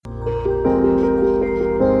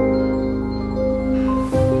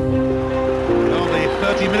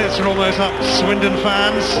spirits are almost up, Swindon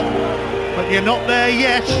fans, but you're not there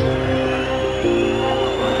yet.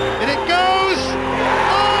 And it goes!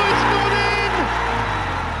 Oh, it's gone in!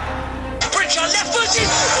 Pritchard left footed,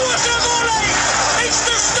 what a volley! It's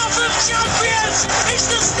the stuff of champions! It's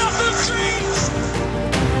the stuff of dreams!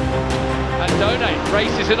 Andone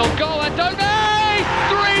races in on goal, Andone!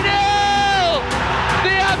 3-0!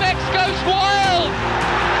 The Amex goes wild!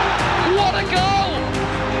 What a goal!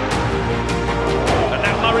 And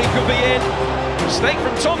now Murray could be in. Mistake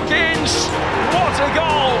from Tompkins. What a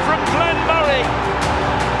goal from Glenn Murray.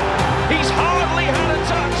 He's hardly had a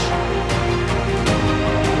touch.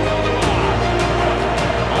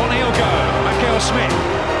 On he'll go. Michael Smith.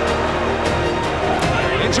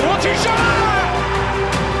 Into Otisha!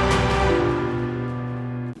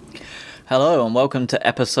 Hello and welcome to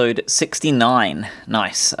episode 69,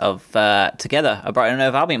 of Together, a Brighton and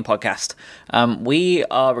Hove Albion podcast. We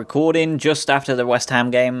are recording just after the West Ham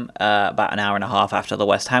game, about an hour and a half after the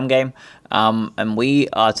West Ham game, and we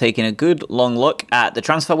are taking a good long look at the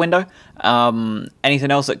transfer window.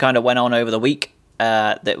 Anything else that kind of went on over the week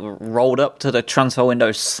that rolled up to the transfer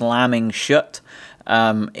window slamming shut,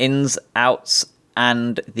 ins, outs,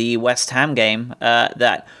 and the West Ham game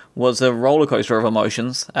that was a roller coaster of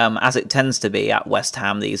emotions, as it tends to be at West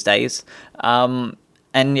Ham these days. And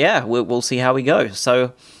yeah, we'll see how we go.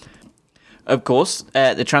 So, of course,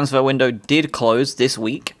 the transfer window did close this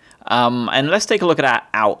week. And let's take a look at our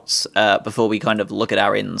outs before we kind of look at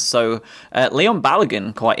our ins. So, Leon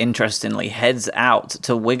Balogun, quite interestingly, heads out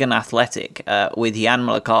to Wigan Athletic with Jan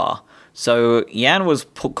Mlakar. So, Jan was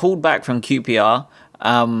called back from QPR,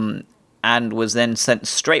 and was then sent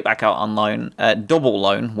straight back out on loan, double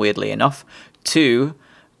loan, weirdly enough, to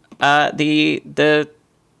the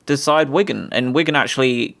side Wigan. And Wigan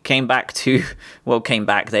actually came back.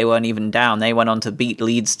 They weren't even down. They went on to beat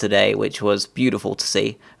Leeds today, which was beautiful to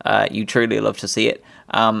see. You truly love to see it.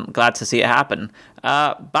 Glad to see it happen.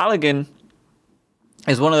 Balogun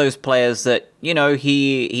is one of those players that, you know,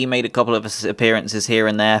 he made a couple of appearances here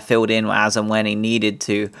and there, filled in as and when he needed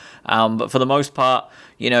to. But for the most part,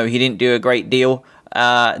 you know, he didn't do a great deal.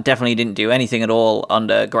 Definitely didn't do anything at all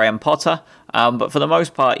under Graham Potter. But for the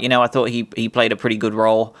most part, you know, I thought he played a pretty good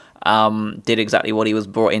role. Did exactly what he was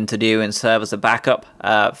brought in to do and serve as a backup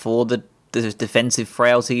for the defensive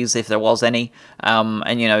frailties, if there was any.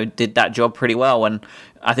 And, you know, did that job pretty well. And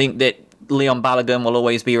I think that Leon Balogun will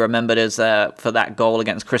always be remembered as for that goal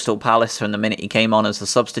against Crystal Palace from the minute he came on as a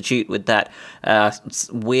substitute with that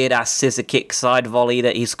weird-ass scissor kick side volley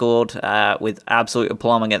that he scored with absolute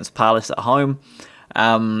aplomb against Palace at home,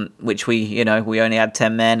 which we only had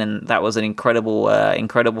 10 men, and that was an incredible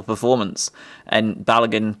performance. And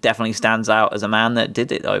Balogun definitely stands out as a man that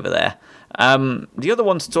did it over there. The other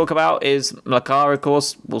one to talk about is Mlakar, of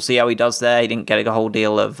course. We'll see how he does there. He didn't get a whole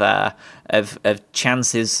deal of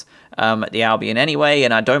chances at the Albion anyway,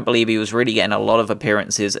 and I don't believe he was really getting a lot of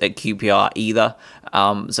appearances at QPR either.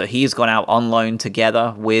 So he's gone out on loan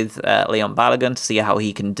together with Leon Balogun to see how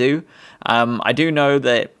he can do. I do know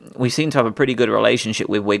that we seem to have a pretty good relationship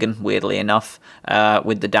with Wigan, weirdly enough,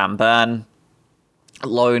 with the Dan Burn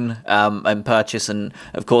loan and purchase, and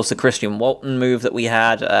of course the Christian Walton move that we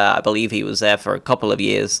had. I believe he was there for a couple of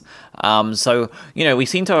years. So, you know, we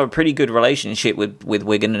seem to have a pretty good relationship with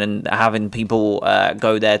Wigan and having people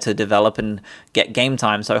go there to develop and get game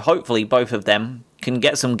time. So hopefully both of them can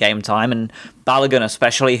get some game time, and Balogun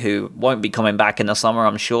especially, who won't be coming back in the summer,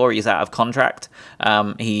 I'm sure. He's out of contract.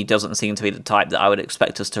 He doesn't seem to be the type that I would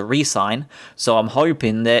expect us to re-sign, so I'm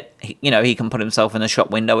hoping that, you know, he can put himself in the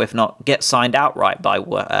shop window, if not get signed outright by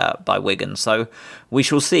Wigan. So we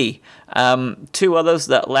shall see. Two others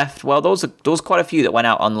that left, well, there was quite a few that went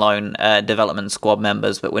out on loan, development squad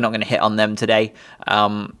members, but we're not going to hit on them today,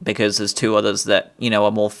 because there's two others that, you know,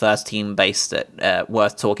 are more first team based that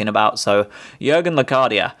worth talking about. So Jurgen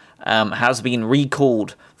Locadia has been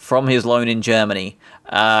recalled from his loan in Germany.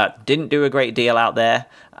 Didn't do a great deal out there.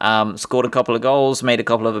 Scored a couple of goals, made a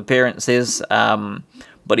couple of appearances,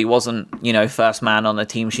 but he wasn't, you know, first man on the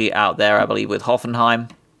team sheet out there, I believe, with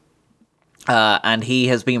Hoffenheim. And he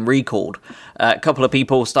has been recalled. A couple of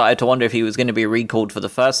people started to wonder if he was going to be recalled for the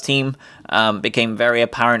first team. Became very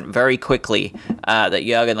apparent very quickly that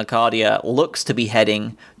Jurgen Locadia looks to be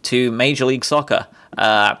heading to Major League Soccer.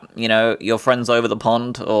 Your friends over the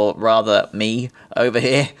pond, or rather me over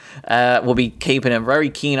here, will be keeping a very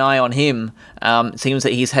keen eye on him. It seems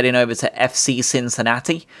that he's heading over to FC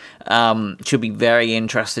Cincinnati. Should be very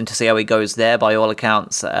interesting to see how he goes there. By all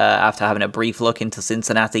accounts, after having a brief look into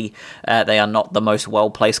Cincinnati, they are not the most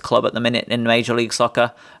well-placed club at the minute in Major League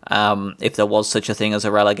Soccer. If there was such a thing as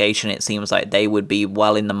a relegation, it seems like they would be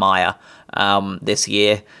well in the mire this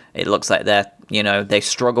year. It looks like they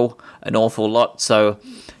struggle an awful lot. So,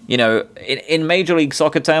 in Major League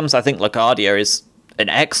Soccer terms, I think Locadia is an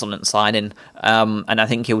excellent signing, and I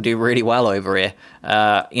think he'll do really well over here.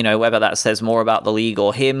 Whether that says more about the league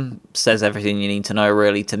or him, says everything you need to know,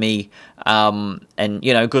 really, to me.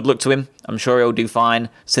 Good luck to him. I'm sure he'll do fine.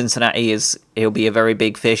 Cincinnati he'll be a very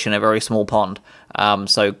big fish in a very small pond.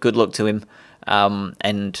 So good luck to him.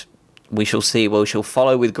 And we shall see. We shall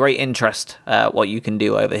follow with great interest what you can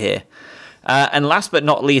do over here. And last but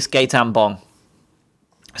not least, Gaetan Bong.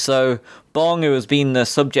 So Bong, who has been the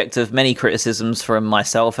subject of many criticisms from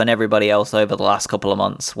myself and everybody else over the last couple of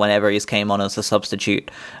months, whenever he's came on as a substitute,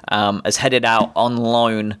 has headed out on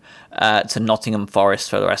loan to Nottingham Forest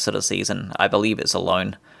for the rest of the season. I believe it's a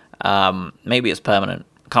loan. Maybe it's permanent.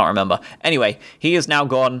 Can't remember. Anyway, he is now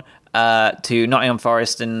gone to Nottingham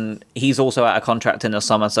Forest, and he's also out of contract in the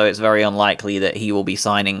summer, so it's very unlikely that he will be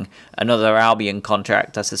signing another Albion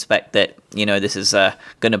contract. I suspect that, this is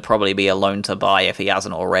going to probably be a loan to buy if he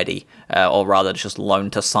hasn't already, or rather just loan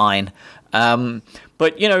to sign.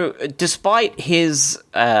 But, despite his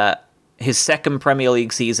second Premier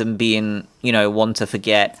League season being, one to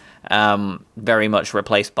forget, very much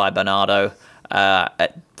replaced by Bernardo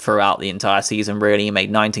throughout the entire season, really. He made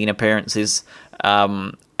 19 appearances,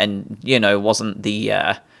 and wasn't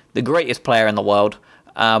the greatest player in the world.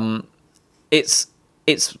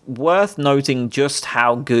 It's worth noting just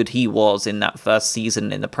how good he was in that first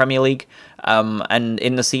season in the Premier League, and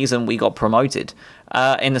in the season we got promoted.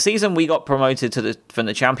 In the season we got promoted from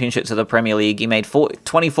the Championship to the Premier League, he made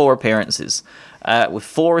 24 appearances with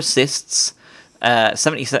 4 assists,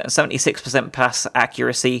 76% pass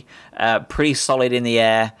accuracy, pretty solid in the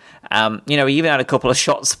air. He even had a couple of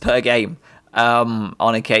shots per game. On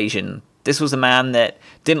occasion. This was a man that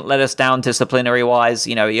didn't let us down disciplinary-wise.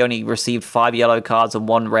 He only received 5 yellow cards and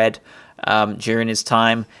 1 red during his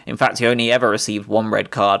time. In fact, he only ever received 1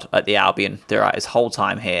 red card at the Albion throughout his whole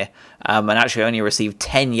time here, and actually only received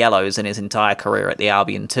 10 yellows in his entire career at the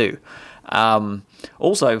Albion too.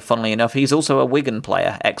 Also, funnily enough, he's also a Wigan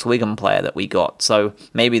player, ex-Wigan player that we got, so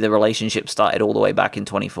maybe the relationship started all the way back in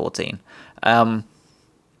 2014. But,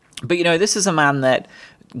 this is a man that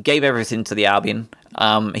gave everything to the Albion.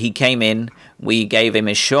 He came in, we gave him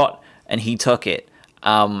his shot, and he took it.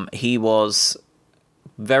 He was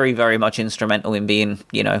very, very much instrumental in being,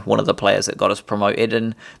 one of the players that got us promoted.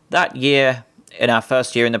 And that year, in our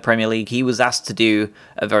first year in the Premier League, he was asked to do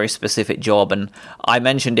a very specific job. And I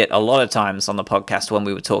mentioned it a lot of times on the podcast when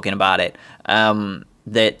we were talking about it,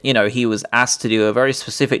 that, he was asked to do a very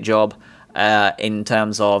specific job in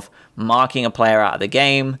terms of marking a player out of the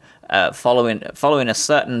game, following a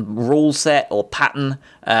certain rule set or pattern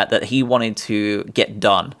that he wanted to get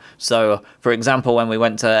done. So, for example, when we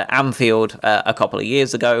went to Anfield a couple of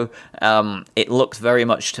years ago, it looked very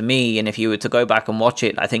much to me, and if you were to go back and watch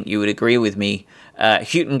it, I think you would agree with me,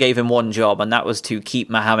 Houghton gave him one job, and that was to keep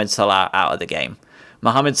Mohamed Salah out of the game.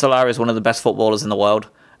 Mohamed Salah is one of the best footballers in the world.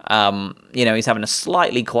 He's having a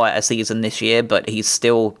slightly quieter season this year, but he's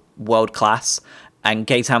still world class, and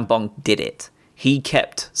Gaetan Bong did it. He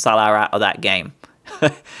kept Salah out of that game.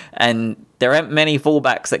 And there aren't many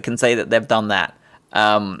fullbacks that can say that they've done that.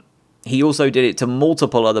 He also did it to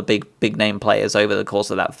multiple other big name players over the course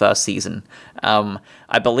of that first season.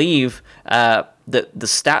 I believe that the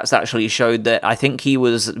stats actually showed that I think he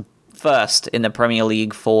was first in the Premier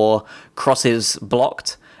League for crosses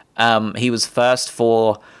blocked. He was first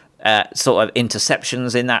for sort of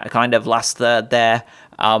interceptions in that kind of last third there.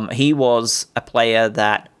 He was a player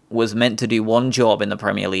that was meant to do one job in the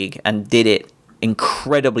Premier League and did it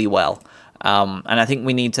incredibly well. And I think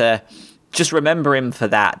we need to just remember him for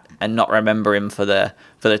that and not remember him for the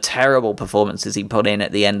terrible performances he put in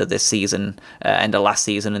at the end of this season, end of last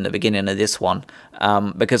season and the beginning of this one.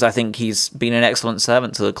 Because I think he's been an excellent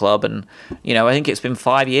servant to the club, and I think it's been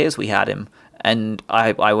 5 years we had him. And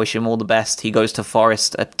I wish him all the best. He goes to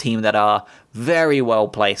Forest, a team that are very well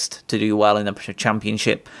placed to do well in the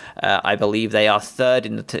Championship. I believe they are third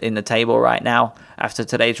in the table right now after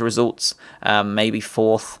today's results, maybe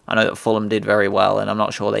fourth. I know that Fulham did very well, and I'm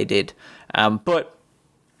not sure they did. But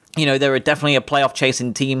they're definitely a playoff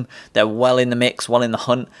chasing team. They're well in the mix, well in the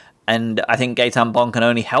hunt. And I think Gaetan Bong can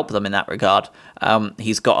only help them in that regard.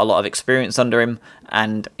 He's got a lot of experience under him,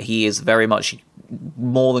 and he is very much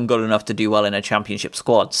more than good enough to do well in a championship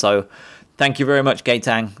squad. So thank you very much,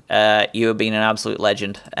 Gaetan. You have been an absolute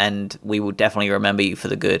legend, and we will definitely remember you for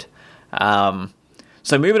the good.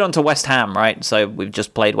 So moving on to West Ham, right? So we've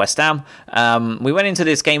just played West Ham. We went into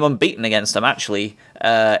this game unbeaten against them, actually,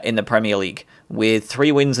 in the Premier League, with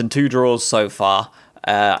 3 wins and 2 draws so far.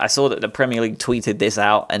 I saw that the Premier League tweeted this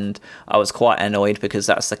out, and I was quite annoyed because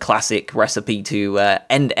that's the classic recipe to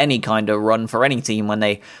end any kind of run for any team when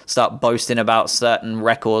they start boasting about certain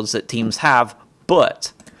records that teams have.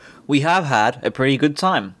 But we have had a pretty good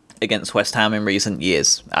time against West Ham in recent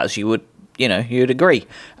years, as you'd agree.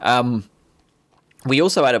 We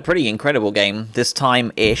also had a pretty incredible game this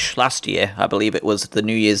time-ish last year. I believe it was the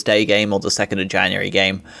New Year's Day game or the 2nd of January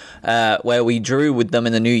game, where we drew with them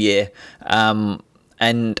in the New Year.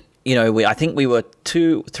 And, I think we were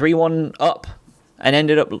 3-1 up and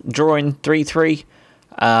ended up drawing 3-3.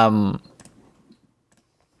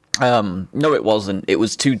 No, it wasn't. It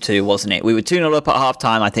was 2-2, wasn't it? We were 2-0 up at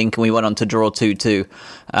half-time, I think, and we went on to draw 2-2.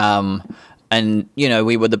 And,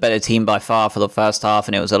 we were the better team by far for the first half,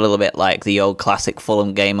 and it was a little bit like the old classic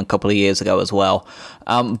Fulham game a couple of years ago as well.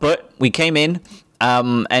 But we came in,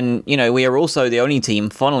 and, we are also the only team,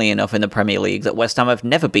 funnily enough, in the Premier League that West Ham have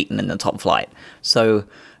never beaten in the top flight. So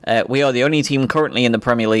we are the only team currently in the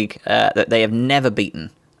Premier League that they have never beaten.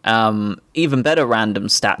 Even better random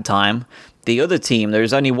stat time. The other team, there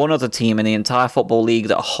is only one other team in the entire Football League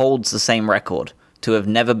that holds the same record to have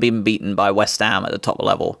never been beaten by West Ham at the top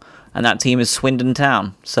level. And that team is Swindon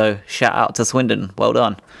Town. So shout out to Swindon. Well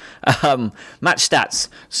done. Match stats.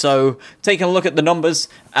 So taking a look at the numbers,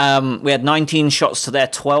 we had 19 shots to their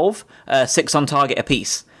 12, 6 on target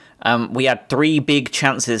apiece. We had 3 big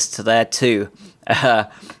chances to their 2.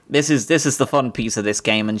 This is the fun piece of this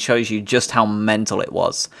game and shows you just how mental it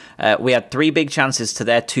was. We had 3 big chances to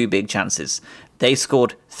their 2 big chances. They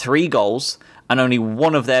scored 3 goals, and only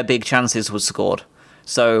one of their big chances was scored.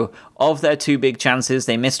 So, of their 2 big chances,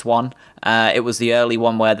 they missed one. It was the early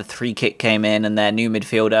one where the free kick came in and their new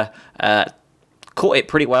midfielder caught it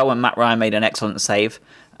pretty well when Matt Ryan made an excellent save.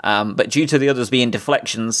 But due to the others being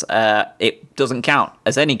deflections, it doesn't count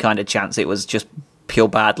as any kind of chance. It was just pure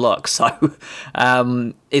bad luck. So,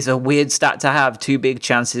 it's a weird stat to have. 2 big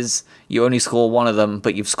chances, you only score one of them,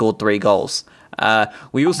 but you've scored 3 goals.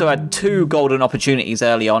 We also had 2 golden opportunities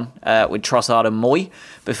early on with Trossard and Moy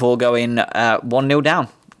before going 1-0 down,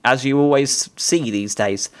 as you always see these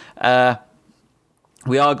days.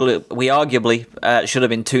 We arguably should have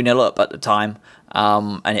been 2-0 up at the time,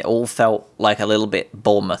 and it all felt like a little bit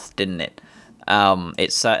Bournemouth, didn't it?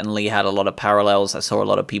 It certainly had a lot of parallels. I saw a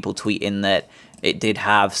lot of people tweeting that it did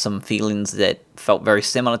have some feelings that felt very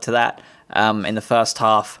similar to that in the first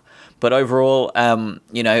half. But overall,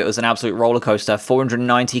 it was an absolute roller coaster.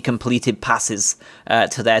 490 completed passes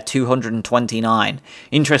to their 229.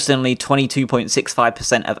 Interestingly,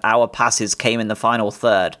 22.65% of our passes came in the final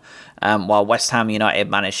third, while West Ham United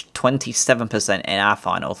managed 27% in our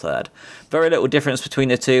final third. Very little difference between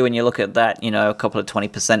the two when you look at that, a couple of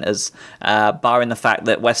 20%ers, barring the fact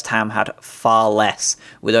that West Ham had far less,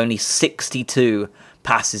 with only 62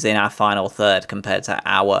 passes in our final third compared to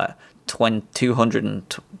our 200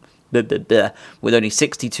 with only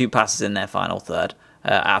 62 passes in their final third,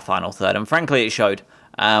 our final third. And frankly, it showed.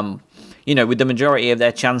 With the majority of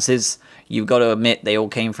their chances, you've got to admit they all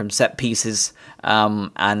came from set pieces,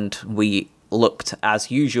 and we looked,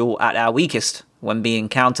 as usual, at our weakest when being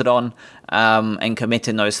counted on and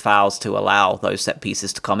committing those fouls to allow those set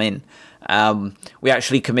pieces to come in. We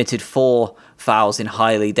actually committed 4 fouls in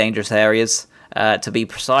highly dangerous areas, to be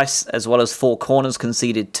precise, as well as 4 corners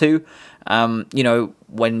conceded too.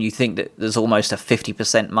 When you think that there's almost a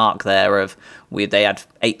 50% mark there they had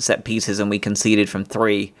 8 set pieces and we conceded from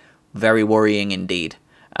 3, very worrying indeed.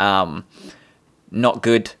 Not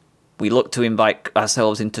good. We looked to invite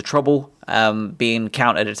ourselves into trouble, being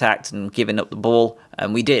counter-attacked and giving up the ball,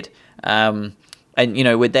 and we did. And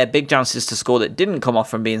with their big chances to score that didn't come off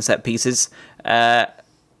from being set pieces,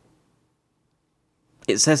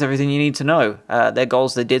 it says everything you need to know. Their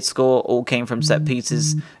goals they did score all came from set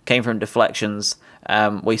pieces, came from deflections.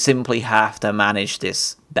 We simply have to manage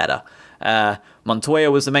this better. Montoya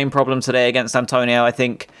was the main problem today against Antonio. I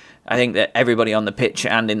think that everybody on the pitch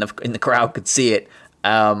and in the crowd could see it.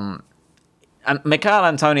 And Michail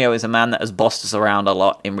Antonio is a man that has bossed us around a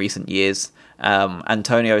lot in recent years.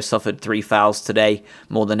 Antonio suffered 3 fouls today,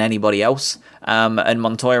 more than anybody else. And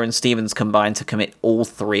Montoya and Stevens combined to commit all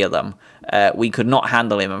 3 of them. We could not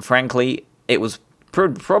handle him, and frankly, it was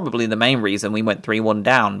probably the main reason we went 3-1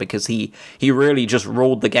 down, because he really just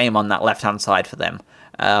ruled the game on that left-hand side for them.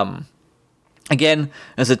 Again,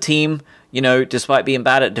 as a team, despite being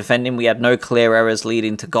bad at defending, we had no clear errors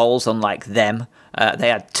leading to goals, unlike them. They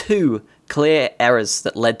had 2 clear errors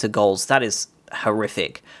that led to goals. That is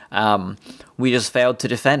horrific. We just failed to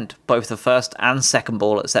defend both the first and second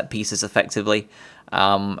ball at set pieces effectively,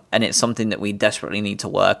 and it's something that we desperately need to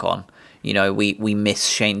work on. We miss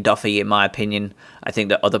Shane Duffy, in my opinion. I think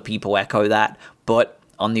that other people echo that, but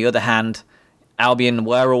on the other hand, Albion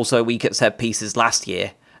were also weak at set pieces last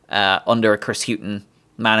year, under a Chris Hughton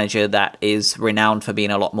manager that is renowned for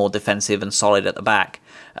being a lot more defensive and solid at the back.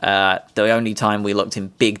 The only time we looked in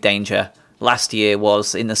big danger last year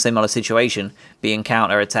was in a similar situation, being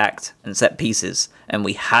counter-attacked and set pieces, and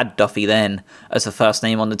we had Duffy then as the first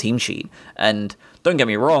name on the team sheet. And don't get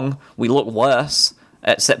me wrong, we look worse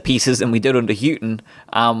at set pieces than we did under Hughton,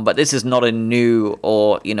 but this is not a new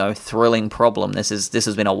or thrilling problem. This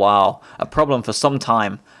has been a problem for some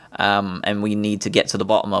time, and we need to get to the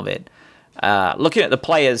bottom of it. Looking at the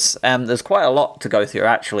players, there's quite a lot to go through,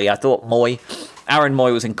 actually. I thought Aaron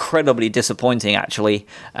Mooy was incredibly disappointing, actually,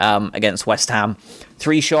 against West Ham.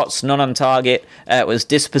 3 shots, none on target, was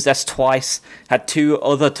dispossessed twice, had 2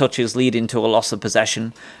 other touches leading to a loss of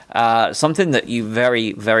possession. Something that you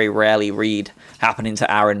very, very rarely read happening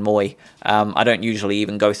to Aaron Mooy. I don't usually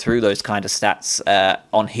even go through those kind of stats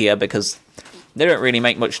on here, because they don't really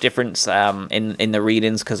make much difference in the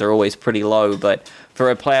readings, because they're always pretty low. But for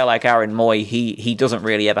a player like Aaron Mooy, he doesn't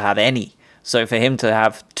really ever have any. So for him to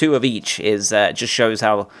have 2 of each is just shows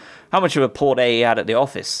how much of a poor day he had at the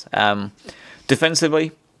office.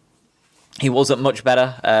 Defensively, he wasn't much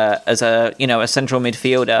better as a central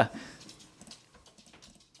midfielder.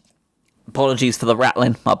 Apologies for the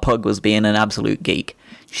rattling. My pug was being an absolute geek.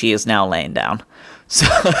 She is now laying down.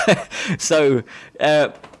 So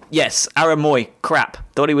yes, Aaron Mooy, crap.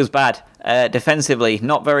 Thought he was bad. Defensively,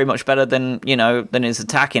 not very much better than his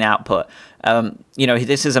attacking output.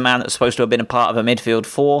 This is a man that's supposed to have been a part of a midfield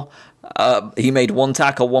 4. He made 1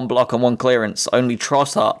 tackle, 1 block, and 1 clearance. Only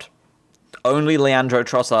Leandro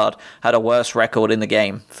Trossard had a worse record in the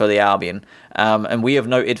game for the Albion. And we have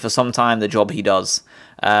noted for some time the job he does.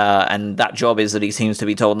 And that job is that he seems to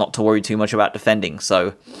be told not to worry too much about defending.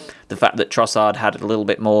 So the fact that Trossard had a little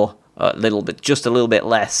bit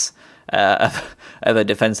less of a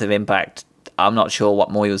defensive impact, I'm not sure what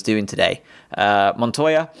Mooy was doing today.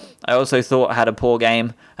 Montoya, I also thought, had a poor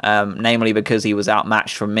game, namely because he was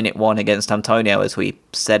outmatched from minute 1 against Antonio, as we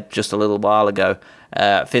said just a little while ago.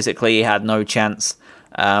 Physically, he had no chance,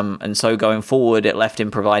 and so going forward, it left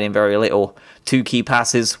him providing very little. 2 key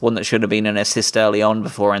passes, one that should have been an assist early on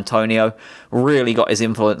before Antonio really got his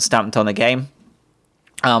influence stamped on the game.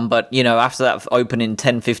 But, after that opening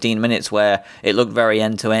 10-15 minutes where it looked very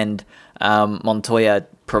end-to-end, Montoya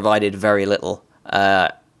provided very little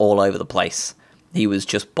all over the place. He was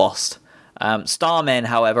just bossed. Starmen,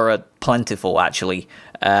 however, are plentiful, actually.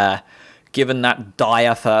 Given that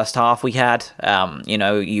dire first half we had,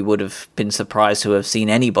 you would have been surprised to have seen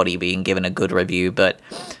anybody being given a good review. But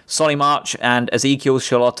Solly March and Ezekiel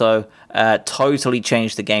Charlotto totally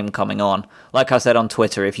changed the game coming on. Like I said on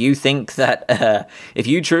Twitter, if you think that, if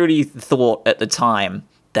you truly thought at the time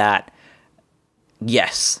that,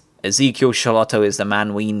 yes, Ezekiel Charlotto is the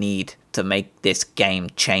man we need to make this game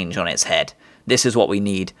change on its head, this is what we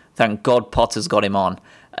need, thank God Potter's got him on,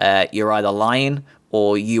 you're either lying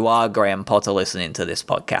or you are Graham Potter listening to this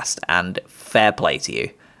podcast, and fair play to you.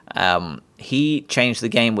 He changed the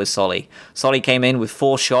game with Solly. Solly came in with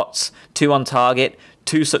 4 shots, 2 on target,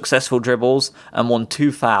 2 successful dribbles, and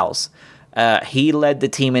 2 fouls. He led the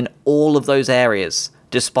team in all of those areas,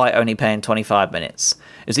 despite only playing 25 minutes.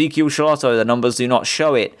 Ezekiel Charlotto, the numbers do not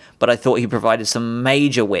show it, but I thought he provided some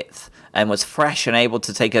major width and was fresh and able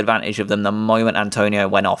to take advantage of them the moment Antonio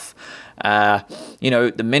went off.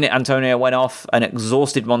 The minute Antonio went off, an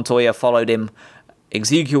exhausted Montoya followed him.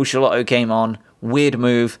 Ezekiel Charlotto came on, weird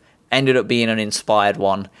move, ended up being an inspired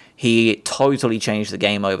one. He totally changed the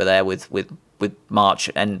game over there with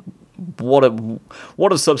March, and what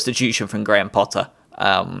a substitution from Graham Potter.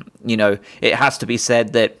 It has to be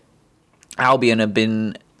said that Albion have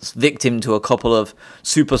been victim to a couple of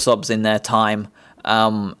super subs in their time,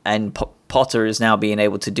 and Potter is now being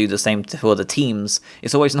able to do the same for the teams.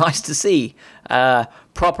 It's always nice to see.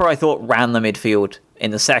 Proper, I thought, ran the midfield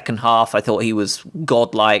in the second half. I thought he was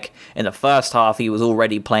godlike. In the first half, he was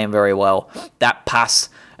already playing very well. That pass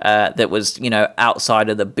that was, outside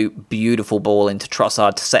of the beautiful ball into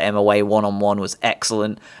Trossard to set him away one-on-one was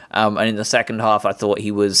excellent. And in the second half, I thought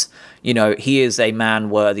he was, he is a man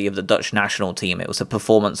worthy of the Dutch national team. It was a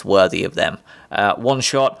performance worthy of them. One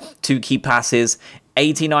shot, 2 key passes,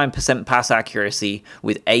 89% pass accuracy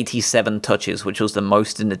with 87 touches, which was the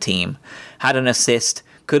most in the team. Had an assist,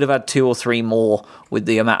 could have had 2 or 3 more with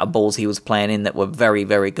the amount of balls he was playing in that were very,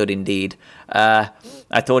 very good indeed. I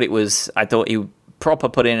thought he proper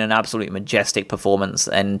put in an absolutely majestic performance,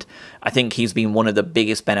 and I think he's been one of the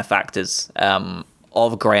biggest benefactors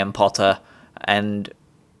of Graham Potter. And,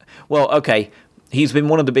 he's been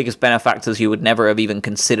one of the biggest benefactors you would never have even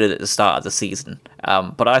considered at the start of the season.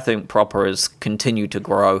 But I think Proper has continued to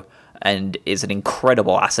grow and is an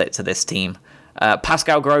incredible asset to this team.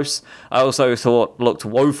 Pascal Gross, I also thought looked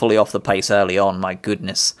woefully off the pace early on. My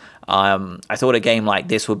goodness. I thought a game like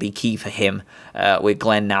this would be key for him with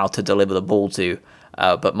Glenn now to deliver the ball to.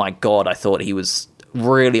 But my God, I thought he was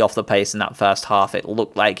really off the pace in that first half. It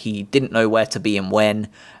looked like he didn't know where to be and when.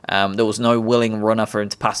 There was no willing runner for him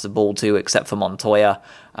to pass the ball to except for Montoya.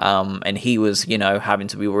 And he was, having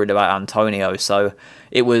to be worried about Antonio. So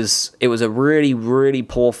it was a really, really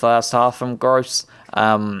poor first half from Gross.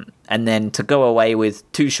 And then to go away with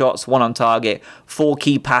 2 shots, 1 on target, 4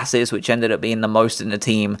 key passes, which ended up being the most in the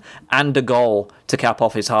team, and a goal to cap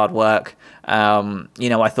off his hard work.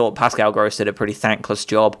 I thought Pascal Gross did a pretty thankless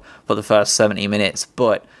job for the first 70 minutes,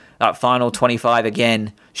 but that final 25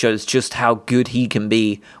 again shows just how good he can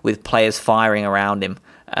be with players firing around him.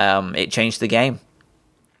 It changed the game.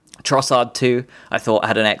 Trossard too, I thought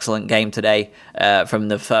had an excellent game today from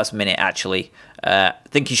the first minute actually. I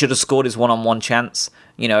think he should have scored his one-on-one chance.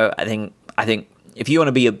 I think if you want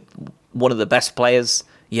to be one of the best players,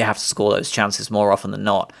 you have to score those chances more often than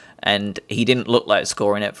not. And he didn't look like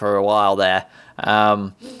scoring it for a while there.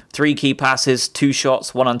 3 key passes, 2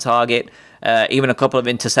 shots, 1 on target, even a couple of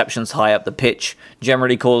interceptions high up the pitch.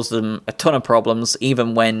 Generally caused them a ton of problems.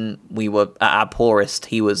 Even when we were at our poorest,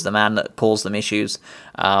 he was the man that caused them issues.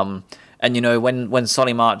 And, when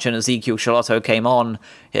Solly March and Ezekiel Charlotto came on,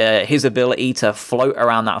 his ability to float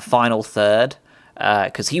around that final third,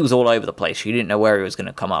 because he was all over the place. You didn't know where he was going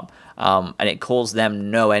to come up. And it caused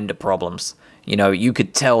them no end of problems. You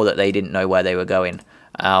could tell that they didn't know where they were going.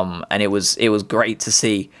 And it was great to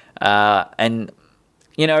see. And,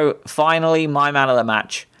 finally, my man of the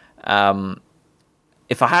match.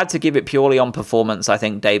 If I had to give it purely on performance, I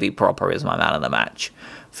think Davy Proper is my man of the match.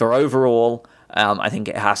 For overall, I think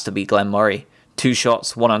it has to be Glenn Murray. 2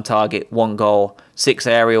 shots, 1 on target, 1 goal, 6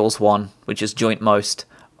 aerials, 1, which is joint most.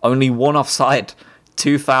 Only 1 offside,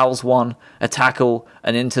 2 fouls, 1, a tackle,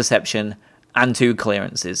 an interception, and 2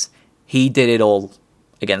 clearances. He did it all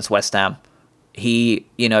against West Ham. He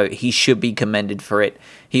should be commended for it.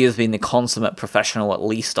 He has been the consummate professional, at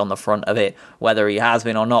least on the front of it. Whether he has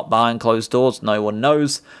been or not behind closed doors, no one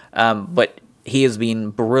knows. But he has been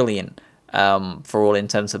brilliant for all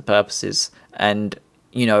intents and purposes. And,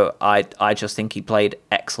 I just think he played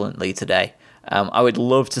excellently today. I would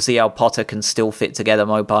love to see how Potter can still fit together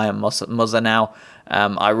Mopai and Muzza now.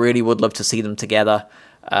 I really would love to see them together.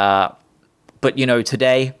 But,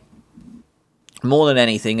 today, more than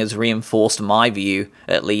anything, has reinforced my view,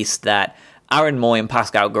 at least, that Aaron Mooy and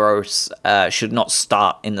Pascal Gross should not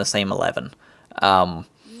start in the same 11.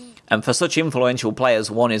 And for such influential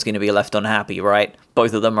players, one is going to be left unhappy, right?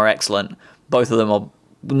 Both of them are excellent. Both of them are,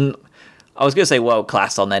 I was going to say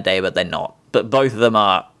world-class on their day, but they're not. But both of them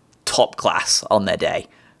are top class on their day.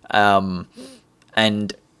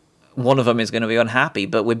 And one of them is going to be unhappy.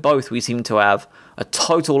 But with both, we seem to have a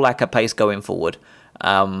total lack of pace going forward.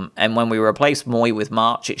 And when we replaced Mooy with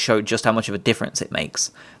March, it showed just how much of a difference it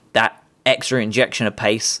makes. That extra injection of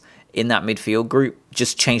pace in that midfield group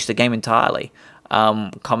just changed the game entirely.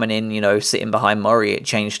 Coming in, sitting behind Murray, it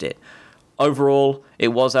changed it. Overall, it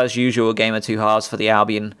was, as usual, a game of 2 halves for the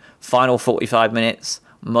Albion. Final 45 minutes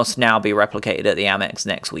must now be replicated at the Amex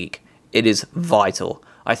next week. It is vital.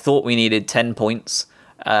 I thought we needed 10 points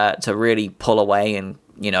to really pull away and,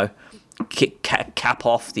 cap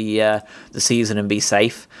off the season and be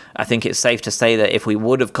safe. I think it's safe to say that if we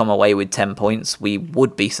would have come away with 10 points, we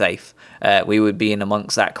would be safe. We would be in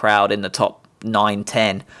amongst that crowd in the top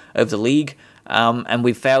 9-10 of the league. And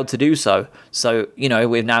we've failed to do so. So,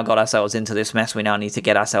 we've now got ourselves into this mess. We now need to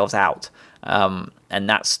get ourselves out. And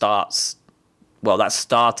that started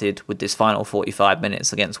with this final 45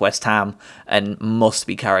 minutes against West Ham and must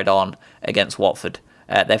be carried on against Watford.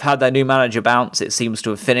 They've had their new manager bounce. It seems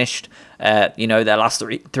to have finished. Their last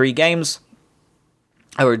three games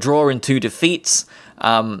are a draw and 2 defeats.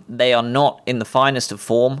 They are not in the finest of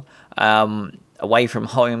form. Away from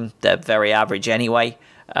home, they're very average anyway.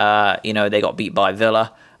 They got beat by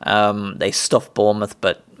Villa. They stuffed Bournemouth,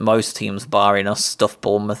 but most teams, barring us, stuffed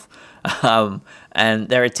Bournemouth. And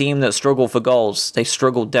they're a team that struggle for goals. They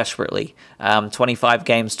struggle desperately. 25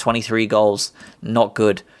 games, 23 goals, not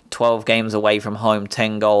good. 12 games away from home,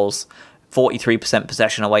 10 goals, 43%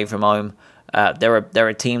 possession away from home. They're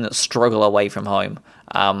a team that struggle away from home.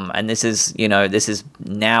 And this is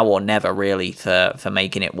now or never really for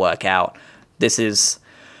making it work out. This is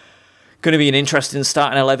going to be an interesting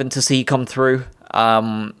starting 11 to see come through.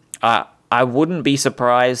 I wouldn't be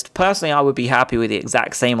surprised. Personally, I would be happy with the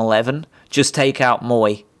exact same 11. Just take out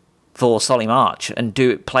Moy for Solly March and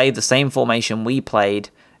play the same formation we played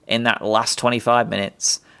in that last 25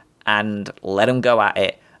 minutes and let them go at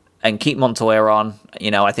it and keep Montoya on.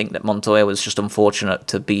 I think that Montoya was just unfortunate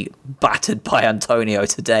to be battered by Antonio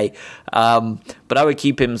today. But I would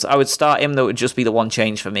keep him. I would start him. That would just be the one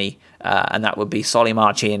change for me, and that would be Solly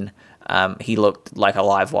March in. He looked like a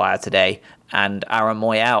live wire today, and Aaron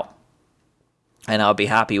Moy out. And I'll be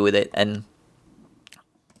happy with it. And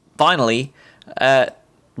finally,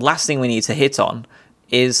 last thing we need to hit on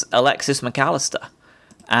is Alexis McAllister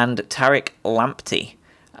and Tariq Lamptey.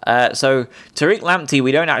 So Tariq Lamptey,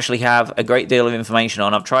 we don't actually have a great deal of information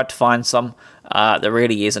on. I've tried to find some. There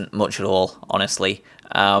really isn't much at all, honestly.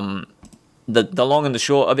 The long and the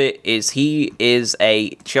short of it is he is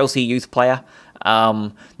a Chelsea youth player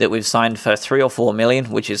that we've signed for 3 or 4 million,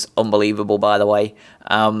 which is unbelievable, by the way.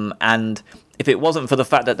 And if it wasn't for the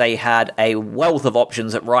fact that they had a wealth of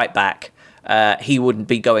options at right back, he wouldn't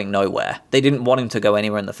be going nowhere. They didn't want him to go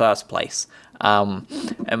anywhere in the first place. And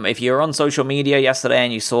if you were on social media yesterday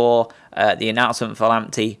and you saw the announcement for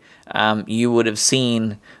Lamptey, you would have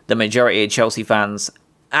seen the majority of Chelsea fans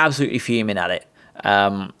absolutely fuming at it.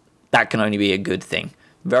 That can only be a good thing.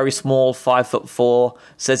 Very small, 5'4",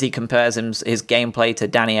 says he compares his gameplay to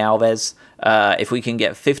Dani Alves. If we can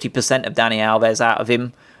get 50% of Dani Alves out of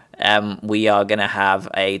him, we are going to have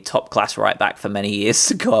a top-class right-back for many years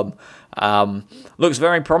to come. Looks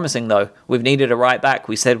very promising, though. We've needed a right-back.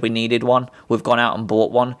 We said we needed one. We've gone out and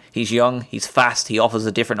bought one. He's young. He's fast. He offers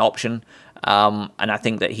a different option. And I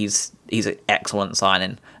think that he's an excellent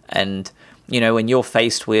signing. And, when you're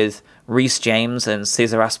faced with Reece James and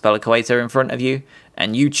Cesar Azpilicueta in front of you,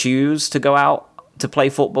 and you choose to go out to play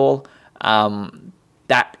football,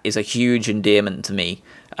 that is a huge endearment to me.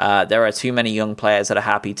 There are too many young players that are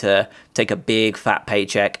happy to take a big fat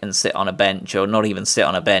paycheck and sit on a bench, or not even sit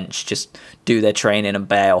on a bench, just do their training and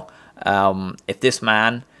bail. If this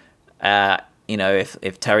man,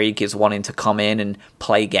 if Tariq is wanting to come in and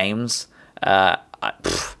play games,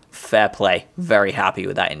 fair play. Very happy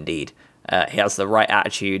with that indeed. He has the right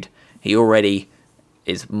attitude. He already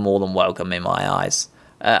is more than welcome in my eyes.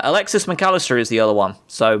 Alexis McAllister is the other one.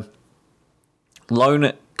 So,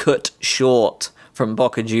 loan cut short from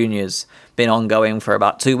Boca Juniors. Been ongoing for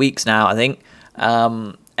about 2 weeks now, I think.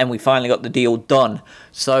 And we finally got the deal done.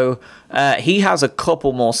 So, he has a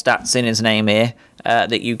couple more stats in his name here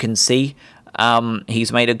that you can see.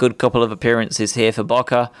 He's made a good couple of appearances here for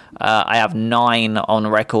Boca. I have 9 on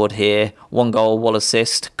record here. 1 goal, 1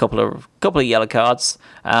 assist, couple of yellow cards.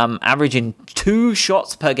 Averaging 2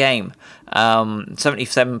 shots per game.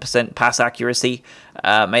 77% pass accuracy.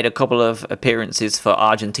 Made a couple of appearances for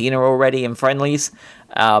Argentina already in friendlies.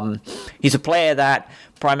 He's a player that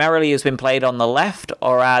primarily has been played on the left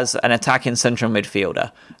or as an attacking central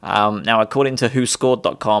midfielder. Now, according to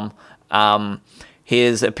WhoScored.com,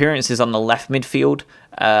 his appearances on the left midfield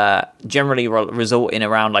generally result in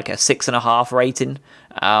around like a 6.5 rating.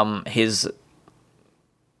 His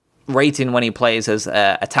rating when he plays as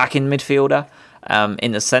attacking midfielder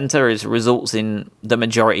in the centre results in the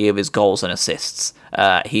majority of his goals and assists.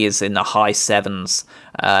 He is in the high 7s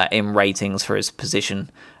in ratings for his position.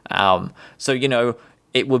 So,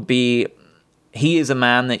 it would be... He is a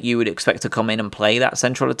man that you would expect to come in and play that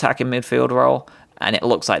central attacking midfield role, and it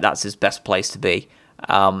looks like that's his best place to be.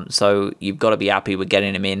 So you've got to be happy with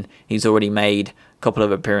getting him in. He's already made a couple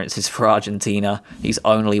of appearances for Argentina. He's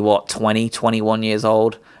only, 21 years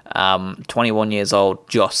old? 21 years old,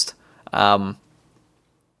 just.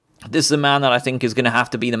 This is a man that I think is going to have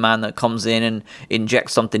to be the man that comes in and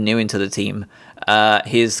injects something new into the team.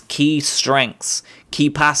 His key strengths, key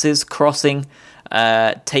passes, crossing,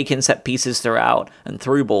 taking set pieces throughout, and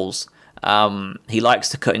through balls. He likes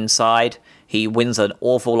to cut inside. He wins an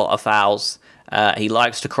awful lot of fouls. He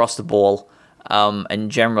likes to cross the ball,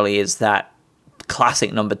 and generally is that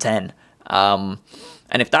classic number 10. And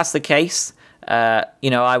if that's the case,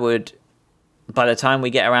 I would by the time we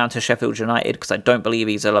get around to Sheffield United, because I don't believe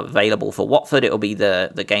he's available for Watford, it'll be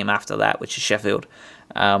the game after that, which is Sheffield.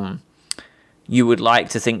 You would like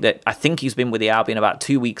to think that, I think he's been with the Albion about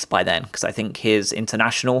 2 weeks by then, because I think his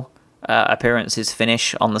international appearances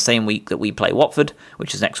finish on the same week that we play Watford,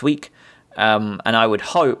 which is next week. And I would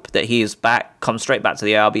hope that he is back, comes straight back to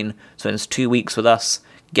the Albion, spends 2 weeks with us,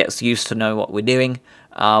 gets used to know what we're doing,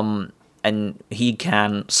 and he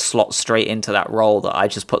can slot straight into that role that I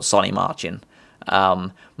just put Solly March in.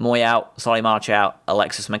 Moy out, Solly March out,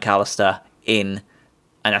 Alexis McAllister in,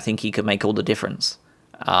 and I think he could make all the difference.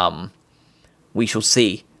 We shall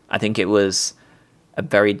see. I think it was a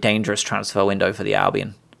very dangerous transfer window for the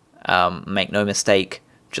Albion. Make no mistake,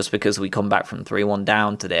 just because we come back from 3-1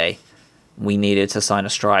 down today, we needed to sign a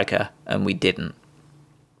striker, and we didn't.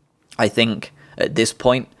 I think at this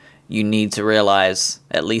point, you need to realise,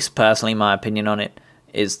 at least personally my opinion on it,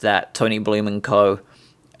 is that Tony Bloom and co.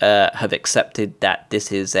 Have accepted that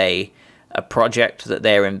this is a project that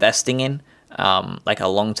they're investing in, like a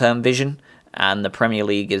long-term vision, and the Premier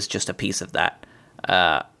League is just a piece of that.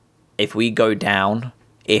 If we go down,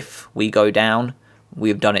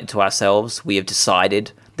 we've done it to ourselves. We have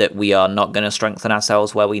decided that we are not going to strengthen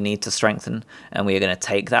ourselves where we need to strengthen, and we are going to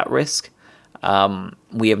take that risk.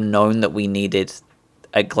 We have known that we needed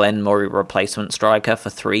a Glenn Murray replacement striker for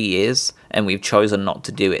 3 years, and we've chosen not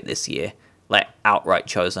to do it this year. Like, outright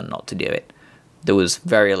chosen not to do it. There was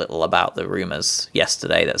very little about the rumours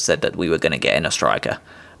yesterday that said that we were going to get in a striker.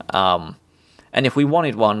 And if we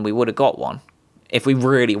wanted one, we would have got one. If we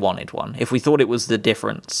really wanted one. If we thought it was the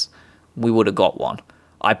difference, we would have got one.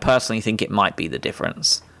 I personally think it might be the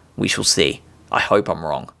difference. We shall see. I hope I'm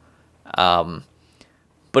wrong.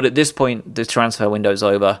 But at this point, the transfer window's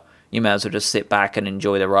over. You may as well just sit back and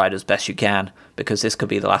enjoy the ride as best you can, because this could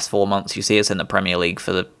be the last 4 months you see us in the Premier League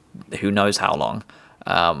for the who knows how long.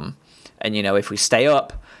 And, you know, if we stay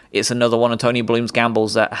up, it's another one of Tony Bloom's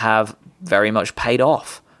gambles that have very much paid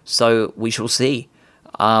off. So we shall see.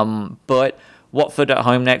 But Watford at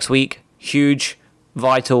home next week, huge,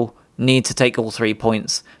 vital, need to take all 3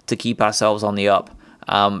 points to keep ourselves on the up,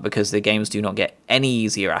 because the games do not get any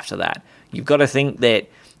easier after that. You've got to think that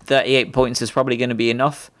 38 points is probably going to be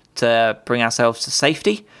enough to bring ourselves to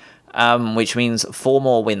safety, which means 4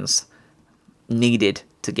 more wins needed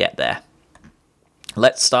to get there.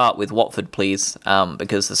 Let's start with Watford, please,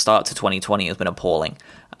 because the start to 2020 has been appalling.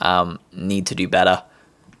 Need to do better.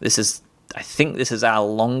 I think this is our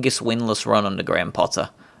longest winless run under Graham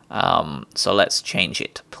Potter. So let's change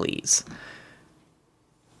it, please.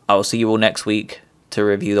 I will see you all next week to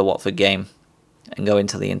review the Watford game and go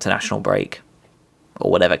into the international break,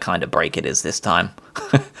 or whatever kind of break it is this time.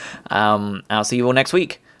 I'll see you all next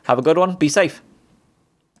week. Have a good one. Be safe.